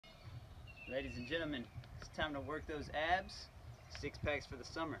Ladies and gentlemen, it's time to work those abs, 6-packs for the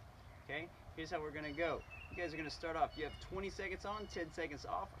summer. Okay, here's how we're gonna go. You guys are gonna start off. You have 20 seconds on, 10 seconds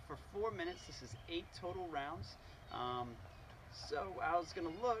off for 4 minutes. This is 8 total rounds. So how it's gonna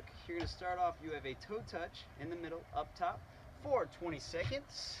look, you're gonna start off, you have a toe touch in the middle, up top, for 20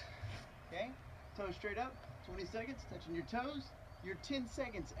 seconds. Okay, toes straight up, 20 seconds, touching your toes. Your 10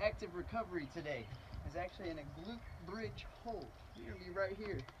 seconds active recovery today is actually in a glute bridge hold. You're gonna be right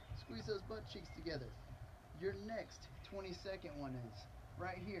here. Squeeze those butt cheeks together. Your next 20-second one is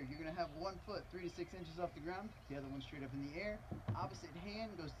right here. You're gonna have one foot 3 to 6 inches off the ground, the other one straight up in the air. Opposite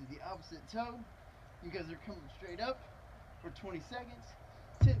hand goes to the opposite toe. You guys are coming straight up for 20 seconds.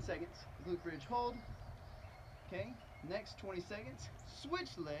 10 seconds, glute bridge hold. Okay, next 20 seconds,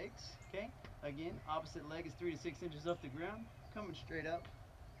 switch legs. Okay, again, opposite leg is 3 to 6 inches off the ground, coming straight up.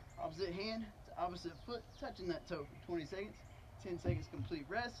 Opposite hand to opposite foot, touching that toe for 20 seconds. 10 seconds complete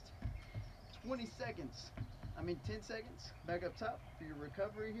rest. 10 seconds back up top for your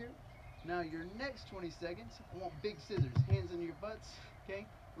recovery here. Now your next 20 seconds, I want big scissors, hands on your butts, okay,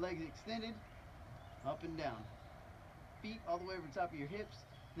 legs extended, up and down, feet all the way over top of your hips,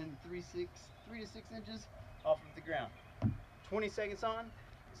 then 3 to 6 inches off of the ground. 20 seconds on,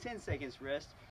 10 seconds rest.